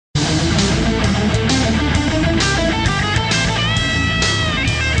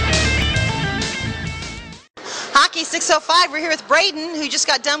Hockey 605, we're here with Braydon, who just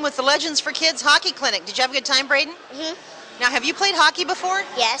got done with the Legends for Kids Hockey Clinic. Did you have a good time, Braydon? Mhm. Now, have you played hockey before?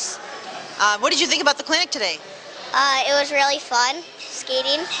 Yes. What did you think about the clinic today? It was really fun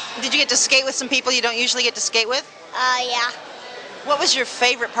skating. Did you get to skate with some people you don't usually get to skate with? Yeah. What was your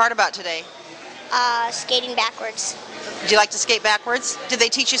favorite part about today? Skating backwards. Did you like to skate backwards? Did they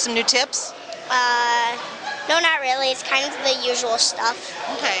teach you some new tips? No, not really. It's kind of the usual stuff.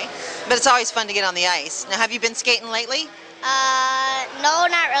 Okay. But it's always fun to get on the ice. Now, have you been skating lately? No,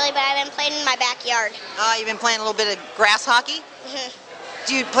 not really, but I've been playing in my backyard. You've been playing a little bit of grass hockey? Mhm.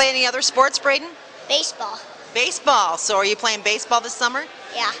 Do you play any other sports, Braydon? Baseball. Baseball. So are you playing baseball this summer?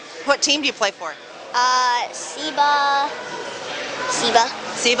 Yeah. What team do you play for? Seba.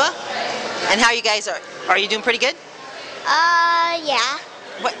 Seba? And how you guys are you doing pretty good? Yeah.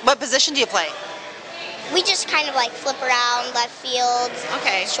 What position do you play? We just kind of like flip around, left field,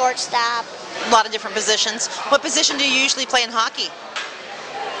 Okay. shortstop. A lot of different positions. What position do you usually play in hockey?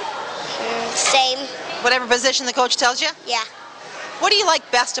 Same. Whatever position the coach tells you? Yeah. What do you like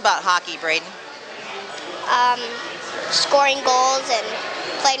best about hockey, Braydon? Scoring goals and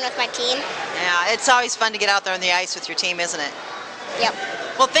playing with my team. Yeah, it's always fun to get out there on the ice with your team, isn't it? Yep.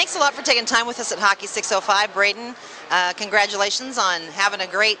 Well, thanks a lot for taking time with us at Hockey 605, Braydon. Congratulations on having a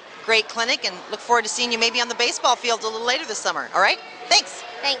great clinic, and look forward to seeing you maybe on the baseball field a little later this summer. All right? Thanks.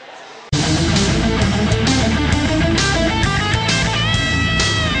 Thanks.